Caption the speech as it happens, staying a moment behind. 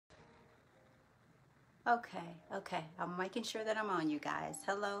Okay. I'm making sure that I'm on, you guys.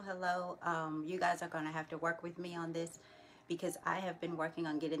 Hello, hello. You guys are going to have to work with me on this because I have been working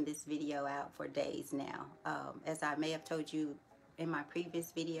on getting this video out for days now. As I may have told you in my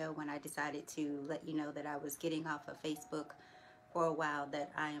previous video when I decided to let you know that I was getting off of Facebook for a while,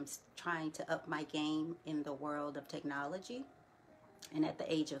 that I am trying to up my game in the world of technology. And at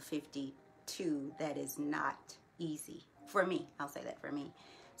the age of 52, that is not easy for me. I'll say that for me.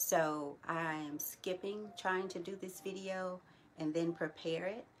 So I'm skipping trying to do this video and then prepare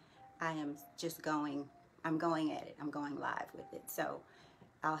it. I am just going, I'm going at it. I'm going live with it. So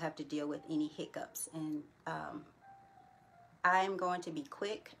I'll have to deal with any hiccups. And I am going to be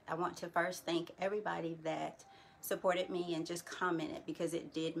quick. I want to first thank everybody that supported me and just commented, because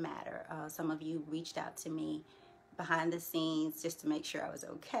it did matter. Some of you reached out to me behind the scenes just to make sure I was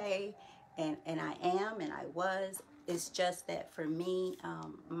okay, and I am, and I was. It's just that for me,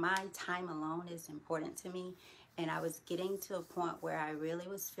 my time alone is important to me, and I was getting to a point where I really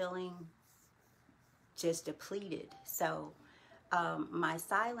was feeling just depleted. So my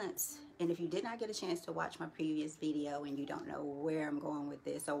silence, and if you did not get a chance to watch my previous video and you don't know where I'm going with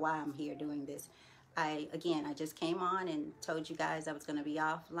this or why I'm here doing this, I just came on and told you guys I was going to be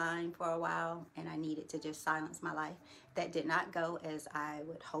offline for a while and I needed to just silence my life. That did not go as I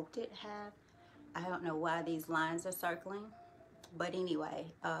would hoped it have. I don't know why these lines are circling, but anyway,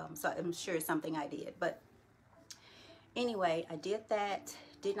 so I'm sure it's something I did. But anyway, I did that.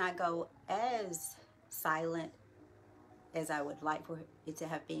 Did not go as silent as I would like for it to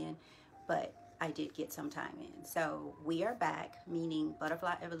have been, but I did get some time in. So we are back, meaning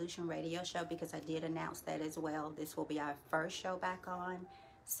Butterfly Evolution Radio Show, because I did announce that as well. This will be our first show back on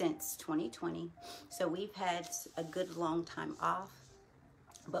since 2020. So we've had a good long time off,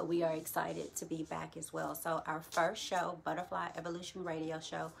 but we are excited to be back as well. So our first show, Butterfly Evolution Radio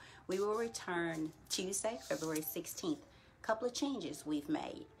Show, we will return Tuesday, February 16th. Couple of changes we've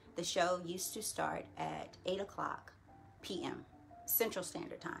made. The show used to start at 8 o'clock p.m. Central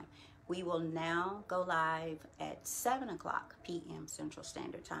Standard Time. We will now go live at 7 o'clock p.m. Central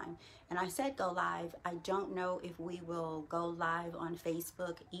Standard Time. And I said go live. I don't know if we will go live on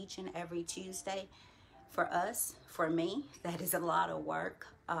Facebook each and every Tuesday. For us, for me, that is a lot of work.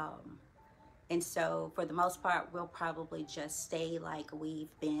 And so for the most part, we'll probably just stay like we've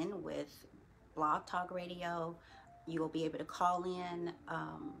been with Blog Talk Radio. You will be able to call in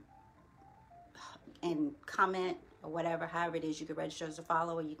and comment or whatever, however it is. You can register as a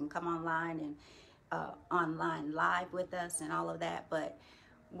follower. You can come online and online live with us and all of that. But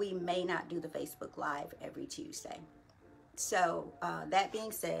we may not do the Facebook Live every Tuesday. So that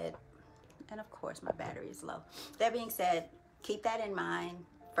being said, and of course my battery is low. That being said, keep that in mind.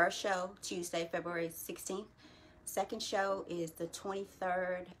 First show, Tuesday, February 16th. Second show is the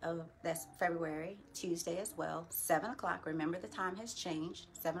 23rd of, that's February, Tuesday as well, 7 o'clock. Remember, the time has changed,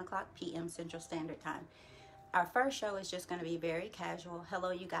 7 o'clock p.m. Central Standard Time. Our first show is just going to be very casual.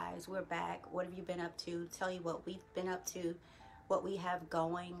 Hello, you guys. We're back. What have you been up to? Tell you what we've been up to, what we have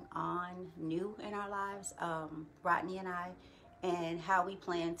going on new in our lives, Rodney and I, and how we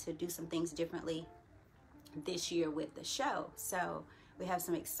plan to do some things differently this year with the show. So we have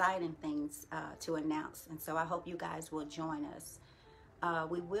some exciting things to announce, and so I hope you guys will join us.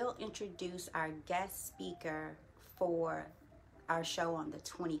 We will introduce our guest speaker for our show on the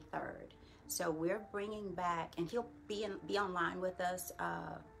 23rd. So we're bringing back, and he'll be online with us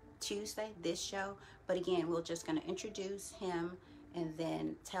Tuesday, this show. But again, we're just going to introduce him and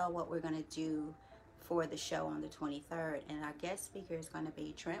then tell what we're going to do for the show on the 23rd. And our guest speaker is going to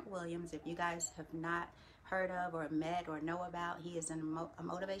be Trent Williams. If you guys have not heard of or met or know about, he is a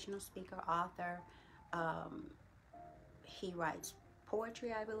motivational speaker, author. He writes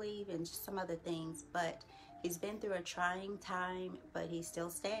poetry, I believe, and some other things. But he's been through a trying time, but he's still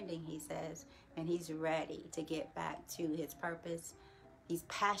standing, he says, and he's ready to get back to his purpose. He's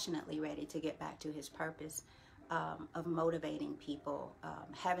passionately ready to get back to his purpose of motivating people,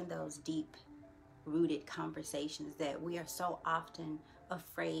 having those deep-rooted conversations that we are so often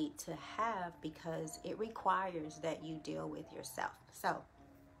afraid to have because it requires that you deal with yourself. So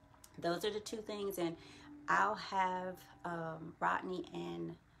those are the two things, and I'll have Rodney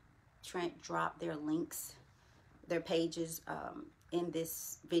and Trent drop their links, their pages in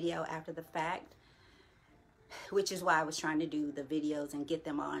this video after the fact, which is why I was trying to do the videos and get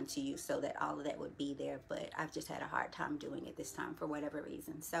them on to you so that all of that would be there. But I've just had a hard time doing it this time for whatever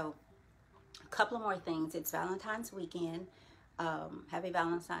reason. So a couple of more things. It's Valentine's weekend. Happy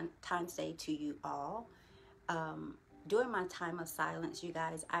Valentine's Day to you all. During my time of silence, you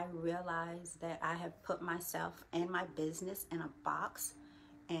guys, I realized that I have put myself and my business in a box,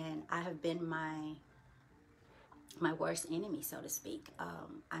 and I have been my my worst enemy, so to speak.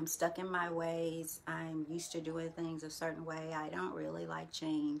 I'm stuck in my ways. I'm used to doing things a certain way. I don't really like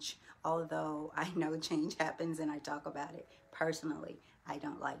change, although I know change happens and I talk about it personally. I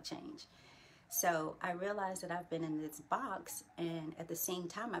don't like change. So I realized that I've been in this box, and at the same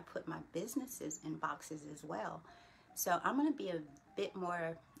time, I put my businesses in boxes as well. So I'm going to be a bit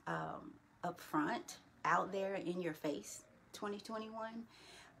more upfront, out there in your face, 2021.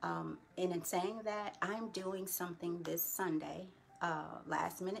 And in saying that, I'm doing something this Sunday,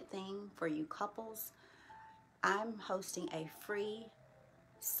 last minute thing for you couples. I'm hosting a free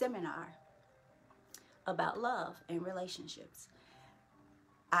seminar about love and relationships.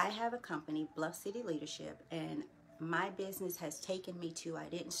 I have a company, Bluff City Leadership, and my business has taken me to, I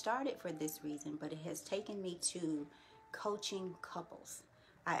didn't start it for this reason, but it has taken me to coaching couples.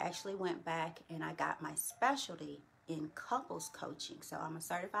 I actually went back and I got my specialty in couples coaching. So I'm a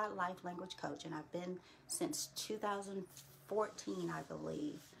certified life language coach, and I've been since 2014, I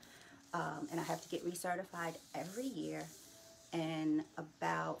believe. And I have to get recertified every year. And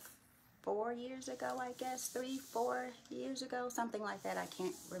about 4 years ago, I guess, 3, 4 years ago, something like that, I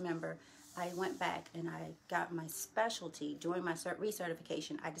can't remember, I went back and I got my specialty. During my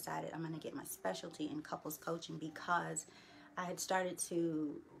recertification, I decided I'm going to get my specialty in couples coaching because I had started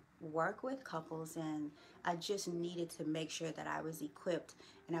to work with couples, and I just needed to make sure that I was equipped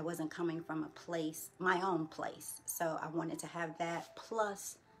and I wasn't coming from a place, my own place. So I wanted to have that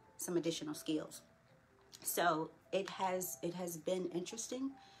plus some additional skills. So it has been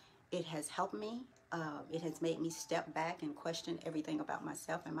interesting. It has helped me. It has made me step back and question everything about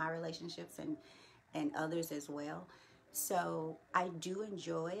myself and my relationships, and others as well. So I do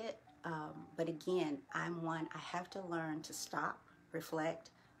enjoy it. But again, I have to learn to stop,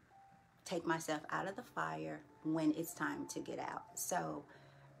 reflect, take myself out of the fire when it's time to get out. So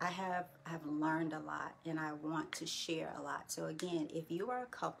I've learned a lot, and I want to share a lot. So again, if you are a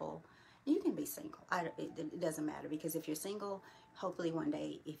couple, you can be single. It doesn't matter, because if you're single, hopefully one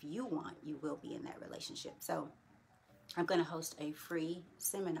day, if you want, you will be in that relationship. So I'm going to host a free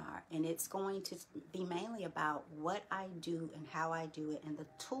seminar, and it's going to be mainly about what I do and how I do it and the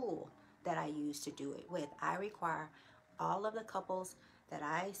tool that I use to do it with. I require all of the couples that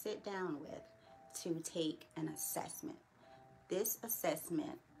I sit down with to take an assessment. This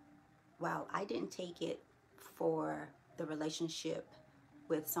assessment, while I didn't take it for the relationship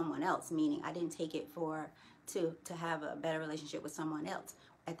with someone else, meaning I didn't take it to have a better relationship with someone else.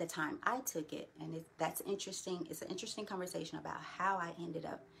 At the time I took it, and that's interesting. It's an interesting conversation about how I ended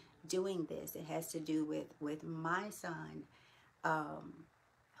up doing this. It has to do with my son,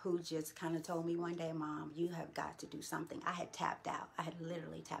 who just kind of told me one day, "Mom, you have got to do something." I had tapped out. I had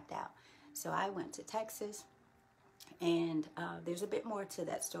literally tapped out. So I went to Texas, and there's a bit more to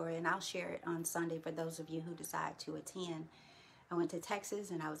that story, and I'll share it on Sunday for those of you who decide to attend. I went to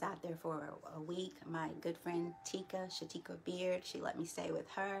Texas, and I was out there for a week. My good friend Shatika Beard, she let me stay with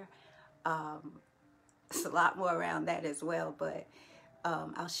her. It's a lot more around that as well, but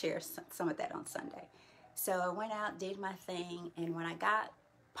I'll share some of that on Sunday. So I went out, did my thing, and when I got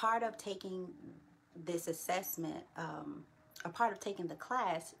part of taking this assessment, a part of taking the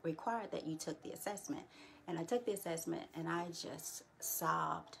class required that you took the assessment. And I took the assessment, and I just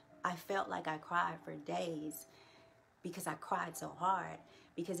sobbed. I felt like I cried for days, because I cried so hard,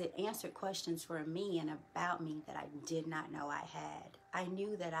 because it answered questions for me and about me that I did not know I had. I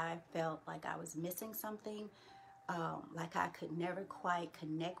knew that I felt like I was missing something, like I could never quite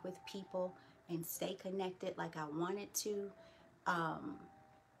connect with people and stay connected like I wanted to.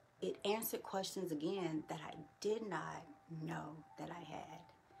 It answered questions again that I did not know that I had.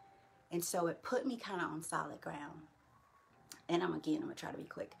 And so it put me kind of on solid ground. And I'm gonna try to be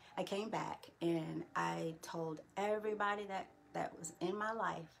quick. I came back and I told everybody that was in my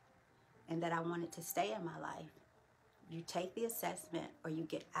life and that I wanted to stay in my life, you take the assessment or you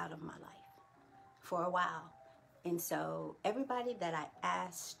get out of my life for a while. And so everybody that I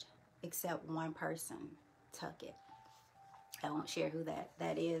asked except one person took it. I won't share who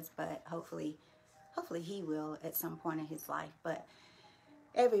that is, but hopefully he will at some point in his life. But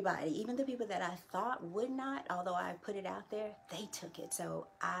everybody, even the people that I thought would not, although I put it out there, they took it. So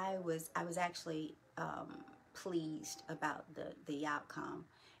I was actually pleased about the outcome.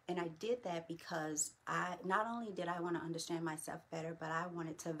 And I did that because not only did I want to understand myself better, but I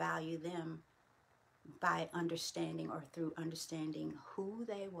wanted to value them by understanding, or through understanding, who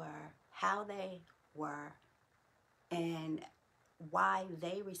they were, how they were, and why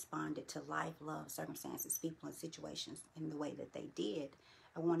they responded to life, love, circumstances, people, and situations in the way that they did.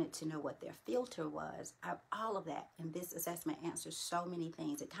 I wanted to know what their filter was, all of that. And this assessment answers so many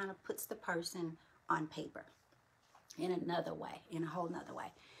things. It kind of puts the person on paper. in another way, in a whole nother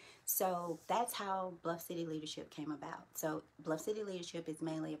way. So that's how Bluff City Leadership came about. So Bluff City Leadership is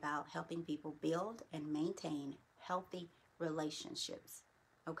mainly about helping people build and maintain healthy relationships.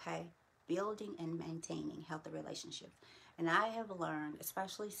 Okay? Building and maintaining healthy relationships. And I have learned,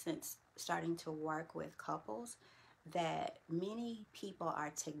 especially since starting to work with couples, that many people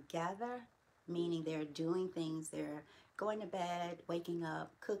are together, meaning they're doing things, they're going to bed, waking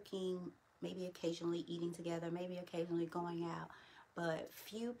up, cooking, maybe occasionally eating together, maybe occasionally going out, but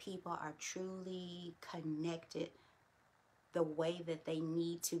few people are truly connected the way that they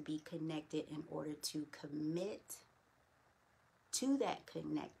need to be connected in order to commit to that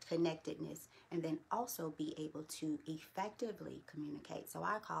connectedness, and then also be able to effectively communicate. So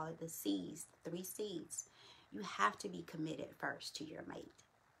I call it the C's, 3 C's. You have to be committed first to your mate.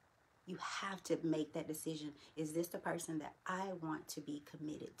 You have to make that decision. Is this the person that I want to be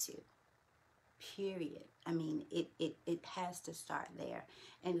committed to? Period. I mean, it has to start there.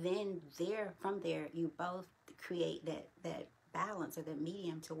 And then from there, you both create that balance or the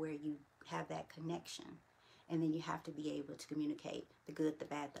medium to where you have that connection. And then you have to be able to communicate the good, the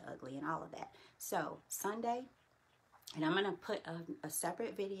bad, the ugly, and all of that. So Sunday, and I'm going to put a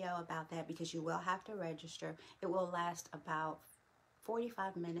separate video about that because you will have to register. It will last about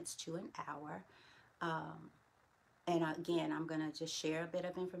 45 minutes to an hour. And again, I'm going to just share a bit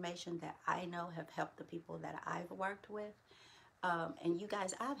of information that I know have helped the people that I've worked with. And you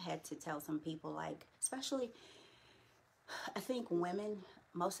guys, I've had to tell some people, like, especially, I think women,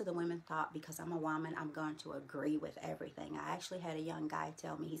 most of the women thought because I'm a woman, I'm going to agree with everything. I actually had a young guy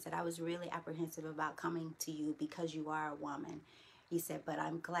tell me, he said, I was really apprehensive about coming to you because you are a woman. He said, but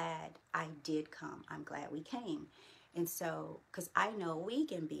I'm glad I did come. I'm glad we came. And so, because I know we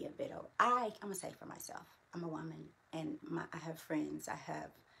can be a bit, I'm going to say for myself, I'm a woman, and I have friends, I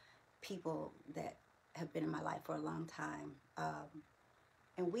have people that have been in my life for a long time,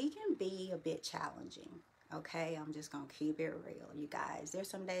 and we can be a bit challenging, okay? I'm just going to keep it real, you guys. There's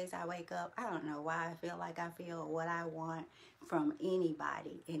some days I wake up, I don't know why I feel like I feel what I want from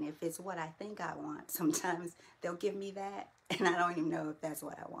anybody, and if it's what I think I want, sometimes they'll give me that, and I don't even know if that's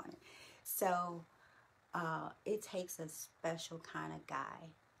what I wanted. So it takes a special kind of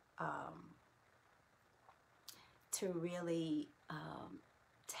guy to really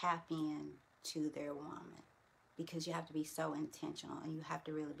tap in to their woman, because you have to be so intentional and you have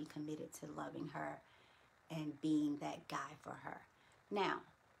to really be committed to loving her and being that guy for her. Now,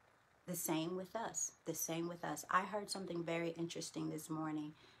 the same with us. I heard something very interesting this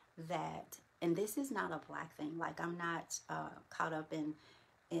morning that, and this is not a black thing, like I'm not caught up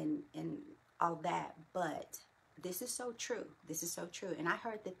in all that, but this is so true. And I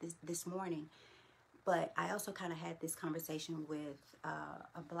heard that this morning. But I also kind of had this conversation with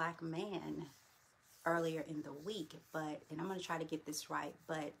a black man earlier in the week, and I'm going to try to get this right,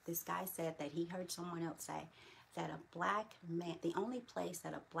 but this guy said that he heard someone else say that a black man, the only place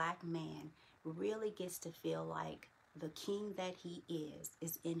that a black man really gets to feel like the king that he is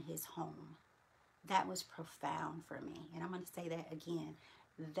in his home. That was profound for me. And I'm going to say that again,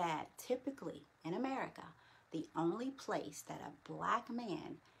 that typically in America, the only place that a black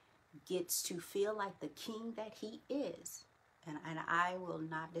man gets to feel like the king that he is, and I will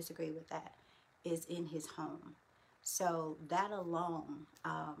not disagree with that, is in his home. So that alone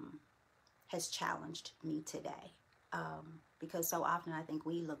has challenged me today, because so often I think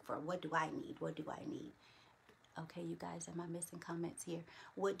we look for, what do I need? Okay, you guys, am I missing comments here?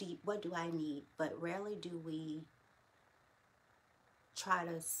 What do I need? But rarely do we try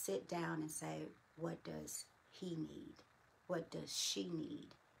to sit down and say, what does he need? What does she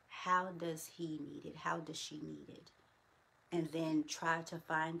need? How does he need it? How does she need it? And then try to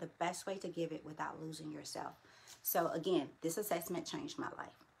find the best way to give it without losing yourself. So again, this assessment changed my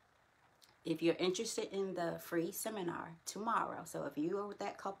life. If you're interested in the free seminar tomorrow, so if you are with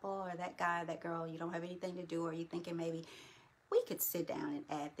that couple or that guy, that girl, you don't have anything to do, or you're thinking maybe we could sit down and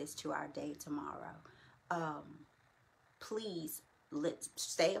add this to our day tomorrow, please let's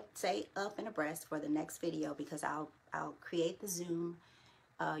stay up and abreast for the next video, because I'll create the Zoom.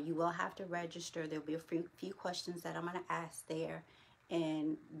 You will have to register. There'll be a few questions that I'm going to ask there.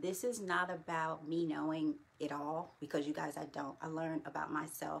 And this is not about me knowing it all, because you guys, I learn about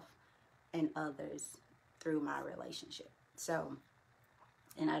myself and others through my relationship. So,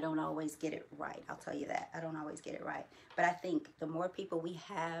 and I don't always get it right. I'll tell you that. I don't always get it right. But I think the more people we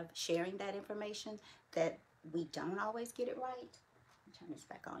have sharing that information, that we don't always get it right. Let me turn this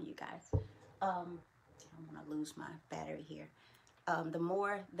back on, you guys. I don't want to lose my battery here. The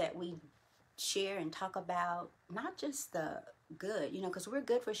more that we share and talk about not just the good, you know, because we're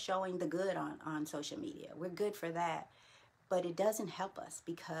good for showing the good on social media. We're good for that. But it doesn't help us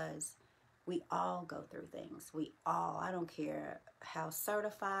because we all go through things. We all, I don't care how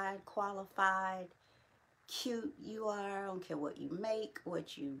certified, qualified, cute you are, I don't care what you make, where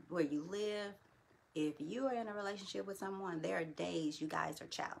you live. If you are in a relationship with someone, there are days you guys are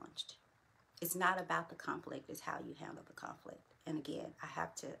challenged. It's not about the conflict, it's how you handle the conflict. And again, I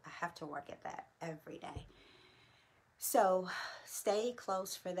have to work at that every day. So stay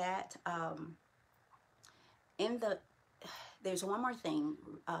close for that. There's one more thing.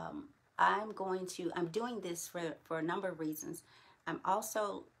 I'm doing this for a number of reasons. I'm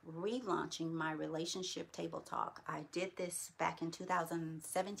also relaunching my relationship table talk. I did this back in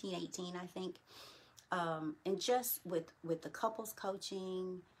 2017, 18, I think. And just with the couples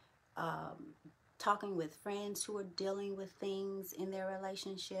coaching, talking with friends who are dealing with things in their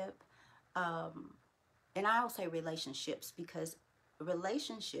relationship. And I'll say relationships because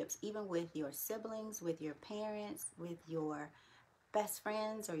relationships, even with your siblings, with your parents, with your best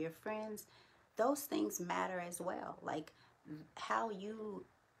friends or your friends, those things matter as well. Like how you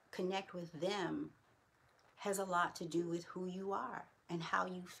connect with them has a lot to do with who you are and how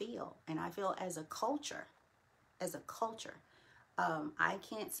you feel. And I feel as a culture, I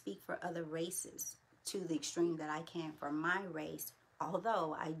can't speak for other races to the extreme that I can for my race,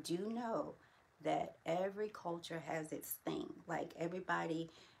 although I do know that every culture has its thing. Like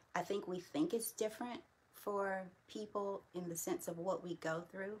everybody, I think we think it's different for people in the sense of what we go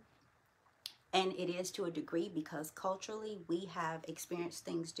through. And it is to a degree because culturally we have experienced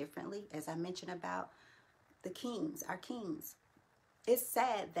things differently. As I mentioned about the kings, our kings. It's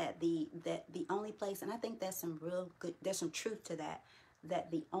sad that the only place, and I think there's some truth to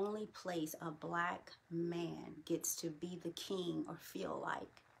that the only place a black man gets to be the king or feel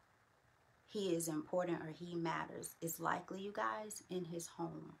like he is important or he matters is likely, you guys, in his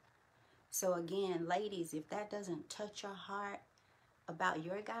home. So again, ladies, if that doesn't touch your heart about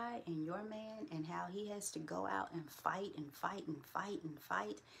your guy and your man and how he has to go out and fight and fight and fight and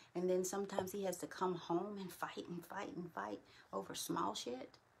fight, and then sometimes he has to come home and fight and fight and fight over small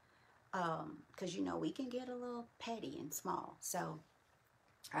shit, because you know we can get a little petty and small. So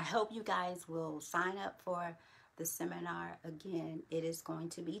I hope you guys will sign up for the seminar. Again, it is going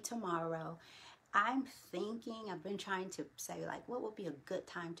to be tomorrow. I've been trying to say, like, what would be a good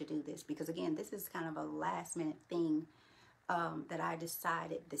time to do this? Because again, this is kind of a last minute thing that I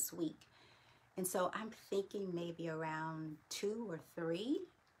decided this week. And so I'm thinking maybe around 2 or 3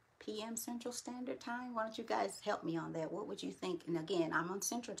 p.m. Central Standard Time. Why don't you guys help me on that? What would you think? And again, I'm on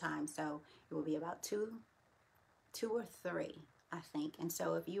Central Time, so it will be about 2 or 3, I think. And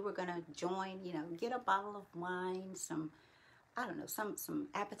so if you were going to join, you know, get a bottle of wine, some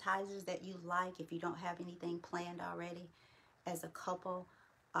appetizers that you like if you don't have anything planned already as a couple,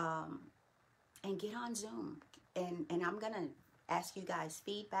 and get on Zoom. And I'm going to ask you guys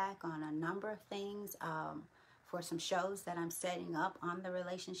feedback on a number of things for some shows that I'm setting up on the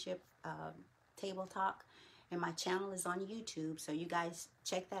relationship table talk. And my channel is on YouTube, so you guys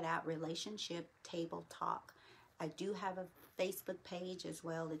check that out, Relationship Table Talk. I do have a Facebook page as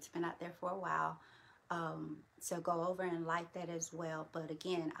well. It's been out there for a while. So go over and like that as well. But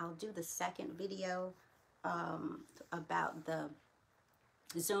again, I'll do the second video about the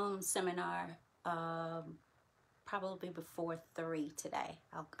Zoom seminar probably before 3 today.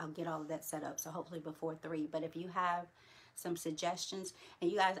 I'll get all of that set up, so hopefully before 3. But if you have some suggestions, and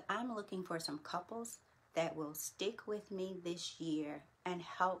you guys, I'm looking for some couples that will stick with me this year and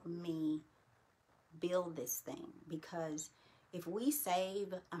help me build this thing, because if we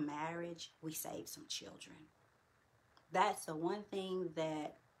save a marriage, we save some children. That's the one thing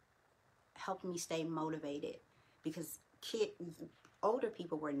that helped me stay motivated, because older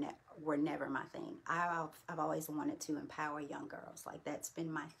people were never my thing. I've always wanted to empower young girls. Like, that's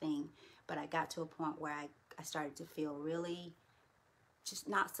been my thing. But I got to a point where I started to feel really just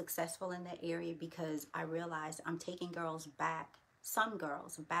not successful in that area, because I realized I'm taking some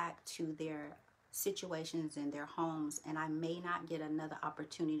girls back to their situations in their homes, and I may not get another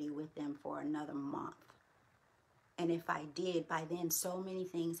opportunity with them for another month. And if I did, by then so many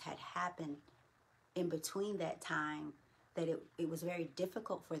things had happened in between that time that it was very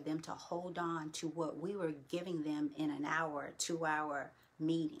difficult for them to hold on to what we were giving them in an hour, 2-hour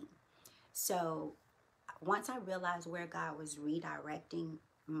meeting. So once I realized where God was redirecting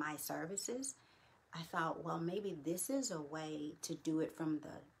my services, I thought, well, maybe this is a way to do it from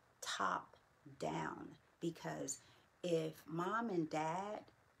the top down. Because if mom and dad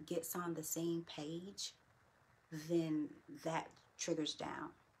gets on the same page, then that triggers down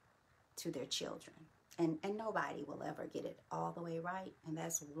to their children. And nobody will ever get it all the way right. And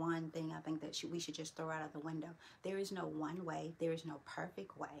that's one thing I think that we should just throw out of the window. There is no one way. There is no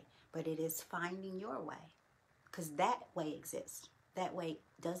perfect way. But it is finding your way. Because that way exists. That way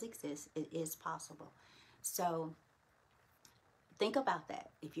does exist. It is possible. So think about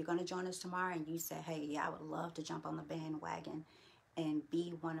that. If you're going to join us tomorrow and you say, hey, yeah, I would love to jump on the bandwagon and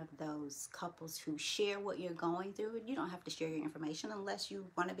be one of those couples who share what you're going through. You don't have to share your information unless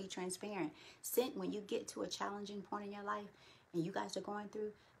you want to be transparent. When you get to a challenging point in your life and you guys are going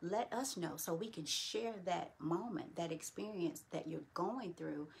through, let us know so we can share that moment, that experience that you're going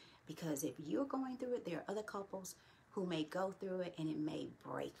through. Because if you're going through it, there are other couples who may go through it and it may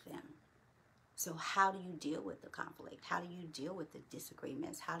break them. So how do you deal with the conflict? How do you deal with the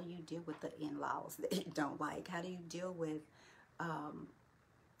disagreements? How do you deal with the in-laws that you don't like? How do you deal with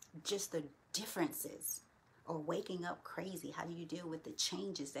just the differences, or waking up crazy? How do you deal with the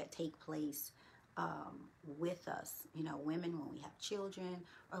changes that take place with us, women, when we have children,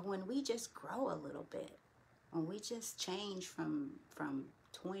 or when we just grow a little bit, when we just change from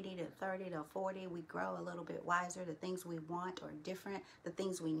 20 to 30 to 40, we grow a little bit wiser. The things we want are different. The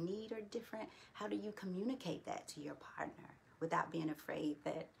things we need are different. How do you communicate that to your partner without being afraid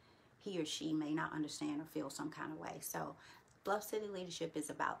that he or she may not understand or feel some kind of way? So Bluff City Leadership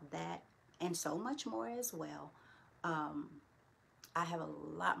is about that and so much more as well. I have a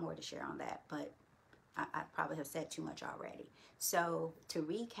lot more to share on that, but I probably have said too much already. So to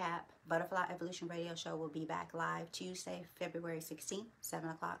recap, Butterfly Evolution Radio Show will be back live Tuesday, February 16th, 7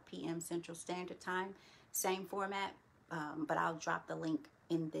 o'clock p.m. Central Standard Time. Same format, but I'll drop the link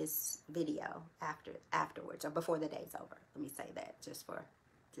in this video afterwards, or before the day's over. Let me say that just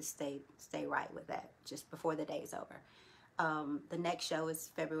to stay right with that, just before the day's over. The next show is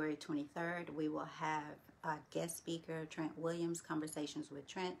February 23rd. We will have a guest speaker, Trent Williams, Conversations with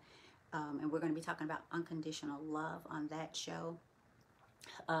Trent. And we're going to be talking about unconditional love on that show.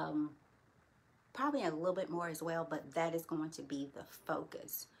 Probably a little bit more as well, but that is going to be the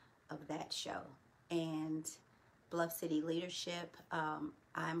focus of that show. And Bluff City Leadership,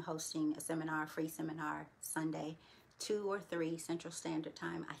 I'm hosting a seminar, free seminar, Sunday, 2 or 3 Central Standard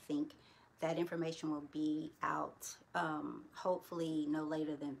Time, I think. That information will be out hopefully no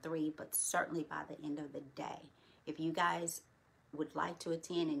later than 3, but certainly by the end of the day. If you guys would like to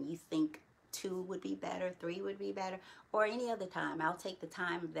attend and you think 2 would be better, 3 would be better, or any other time, I'll take the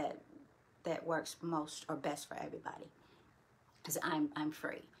time that works most or best for everybody, because I'm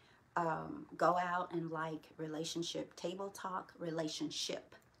free. Go out and like Relationship Table Talk, my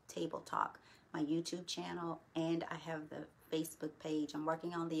YouTube channel, and I have the Facebook page. I'm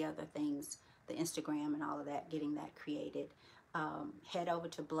working on the other things, the Instagram and all of that, getting that created. Head over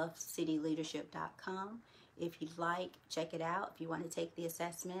to bluffcityleadership.com. If you'd like, check it out. If you want to take the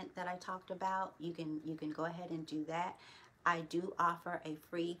assessment that I talked about, you can go ahead and do that. I do offer a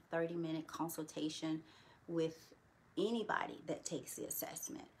free 30-minute consultation with anybody that takes the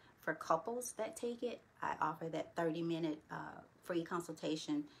assessment. For couples that take it, I offer that 30-minute free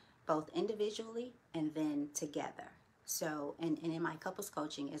consultation, both individually and then together. So, and in my couples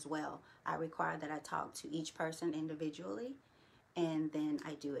coaching as well, I require that I talk to each person individually, and then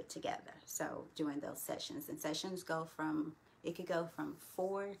I do it together. So doing those sessions, and sessions it could go from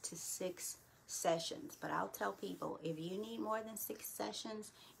 4 to 6 sessions. But I'll tell people, if you need more than 6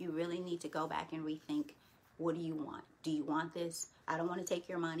 sessions, you really need to go back and rethink, what do you want? Do you want this? I don't want to take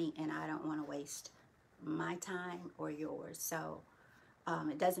your money, and I don't want to waste my time or yours. So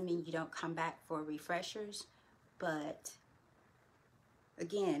it doesn't mean you don't come back for refreshers, but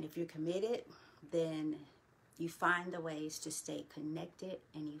again, if you're committed, then you find the ways to stay connected,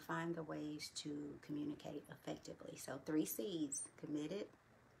 and you find the ways to communicate effectively. So 3 C's: committed,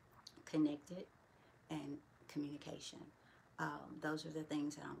 connected, and communication. Those are the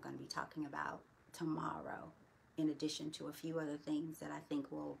things that I'm going to be talking about tomorrow, in addition to a few other things that I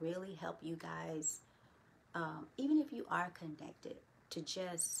think will really help you guys, even if you are connected, to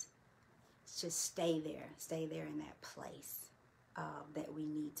just stay there in that place that we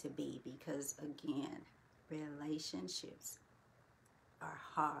need to be. Because again, relationships are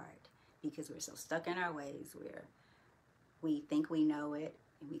hard because we're so stuck in our ways, where we think we know it,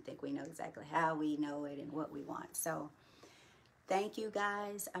 and we think we know exactly how we know it and what we want. So thank you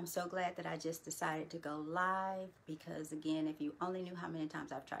guys. I'm so glad that I just decided to go live, because again, if you only knew how many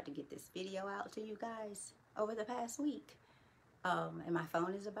times I've tried to get this video out to you guys over the past week, and my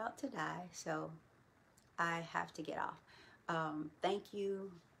phone is about to die, so I have to get off. Thank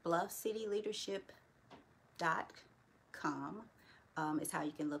you. BluffCityLeadership.com is how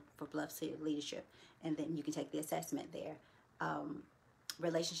you can look for Bluff City Leadership, and then you can take the assessment there.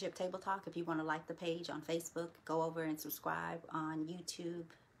 Relationship Table Talk. If you want to like the page on Facebook, go over and subscribe on YouTube,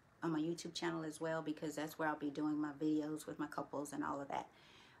 on my YouTube channel as well, because that's where I'll be doing my videos with my couples and all of that.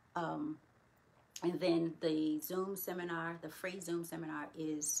 And then the Zoom seminar, the free Zoom seminar,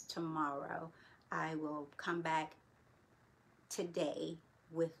 is tomorrow. I will come back today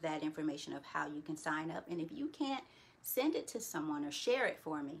with that information of how you can sign up. And if you can't, send it to someone or share it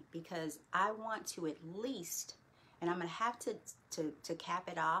for me, because I want to at least, and I'm going to have to cap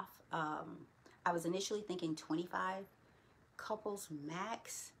it off. I was initially thinking 25 couples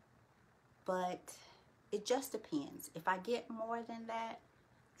max, but it just depends. If I get more than that,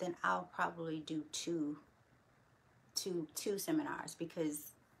 then I'll probably do two seminars,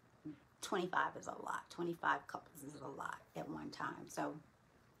 because 25 is a lot. 25 couples is a lot at one time. So,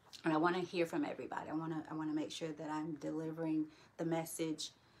 and I want to hear from everybody. I want to make sure that I'm delivering the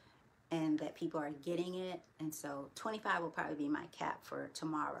message and that people are getting it. And so 25 will probably be my cap for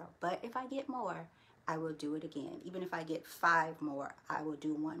tomorrow. But if I get more, I will do it again. Even if I get 5 more, I will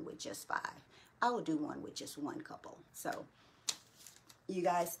do one with just 5. I will do one with just one couple. So you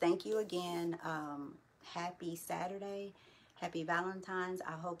guys, thank you again. Happy Saturday. Happy Valentine's.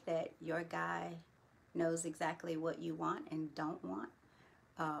 I hope that your guy knows exactly what you want and don't want.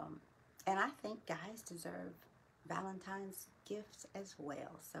 And I think guys deserve Valentine's gifts as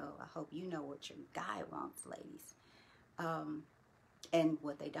well. So I hope you know what your guy wants, ladies, and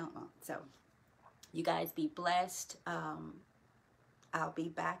what they don't want. So you guys be blessed. I'll be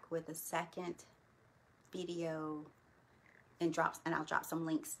back with a second video and I'll drop some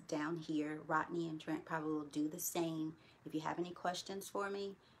links down here. Rodney and Trent probably will do the same. If you have any questions for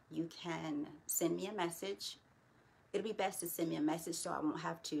me, you can send me a message. It'll be best to send me a message so I won't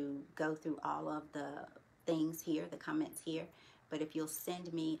have to go through all of the things here, the comments here. But if you'll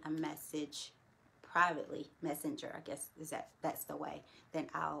send me a message privately, Messenger, I guess that's the way, then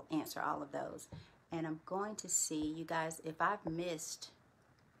I'll answer all of those. And I'm going to see, you guys, if I've missed,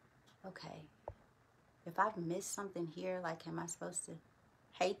 okay, if I've missed something here, like, am I supposed to,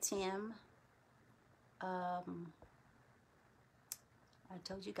 hey, Tim, I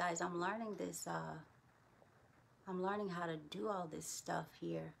told you guys I'm learning this, I'm learning how to do all this stuff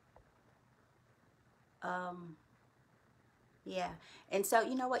here. Yeah. And so,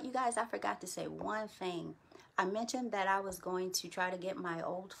 you know what, you guys, I forgot to say one thing. I mentioned that I was going to try to get my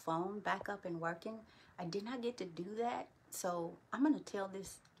old phone back up and working. I did not get to do that. So I'm going to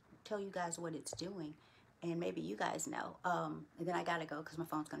tell you guys what it's doing. And maybe you guys know. And then I got to go because my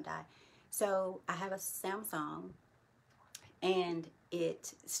phone's going to die. So I have a Samsung, and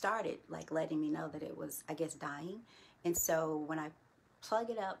it started like letting me know that it was, I guess, dying. And so when I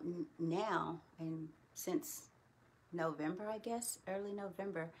plug it up now, and since November, I guess, early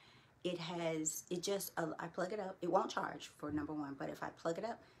November, I plug it up. It won't charge, for number one, but if I plug it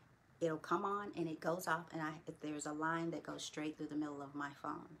up, it'll come on and it goes off, and there's a line that goes straight through the middle of my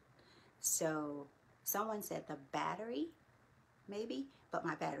phone. So someone said the battery, maybe, but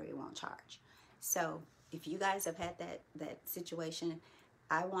my battery won't charge. So if you guys have had that situation,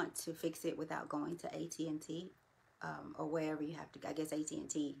 I want to fix it without going to AT&T or wherever you have to. I guess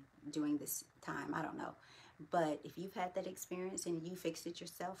AT&T during this time, I don't know. But if you've had that experience and you fixed it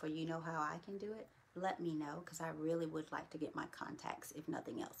yourself, or you know how I can do it, let me know, because I really would like to get my contacts, if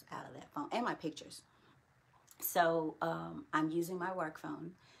nothing else, out of that phone, and my pictures. So I'm using my work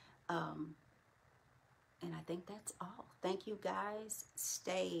phone. And I think that's all. Thank you, guys.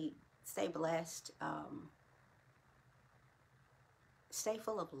 Stay blessed. Stay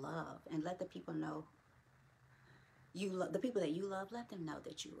full of love, and let the people know the people that you love. Let them know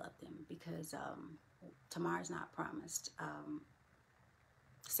that you love them, because tomorrow's not promised.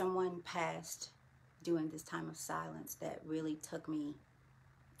 Someone passed during this time of silence that really took me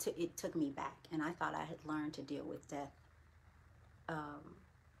back, and I thought I had learned to deal with death.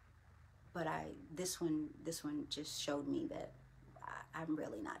 But this one just showed me that I'm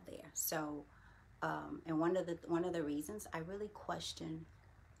really not there. So, and one of the reasons I really question,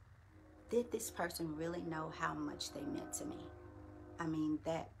 did this person really know how much they meant to me? I mean,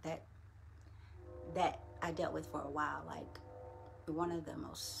 that I dealt with for a while, like one of the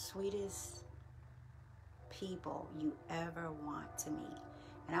most sweetest people you ever want to meet.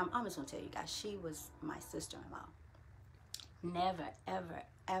 And I'm just gonna tell you guys, she was my sister-in-law. Never, ever,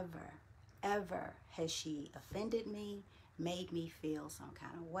 ever, ever has she offended me, made me feel some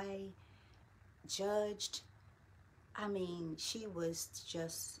kind of way, judged. I mean, she was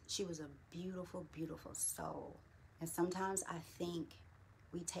a beautiful, beautiful soul. And sometimes I think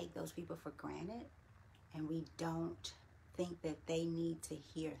we take those people for granted, and we don't think that they need to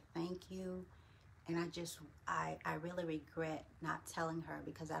hear thank you, And I really regret not telling her,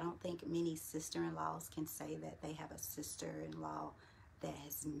 because I don't think many sister-in-laws can say that they have a sister-in-law that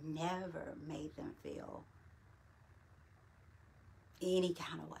has never made them feel any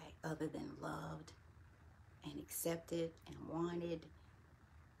kind of way other than loved and accepted and wanted,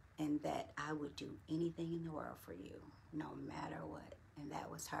 and that I would do anything in the world for you, no matter what. And that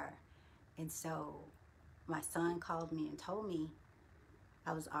was her. And so my son called me and told me,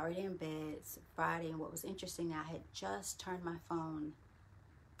 I was already in bed, it's Friday, and what was interesting, I had just turned my phone,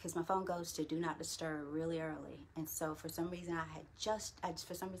 because my phone goes to do not disturb really early. And so for some reason I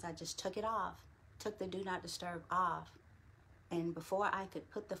just took it off, took the do not disturb off. And before I could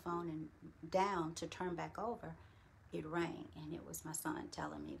put the phone down to turn back over, it rang. And it was my son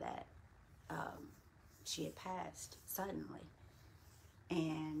telling me that she had passed suddenly.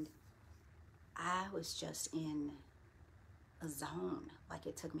 And I was just in a zone, like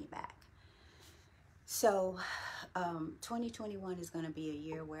it took me back. So 2021 is going to be a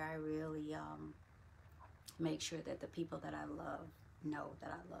year where I really make sure that the people that I love know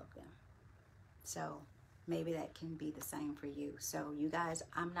that I love them. So maybe that can be the same for you. So you guys,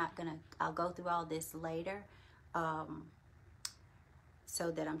 I'll go through all this later,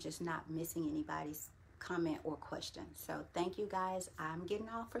 so that I'm just not missing anybody's comment or question. So thank you guys. I'm getting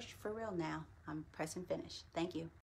off for real now. I'm pressing finish. Thank you.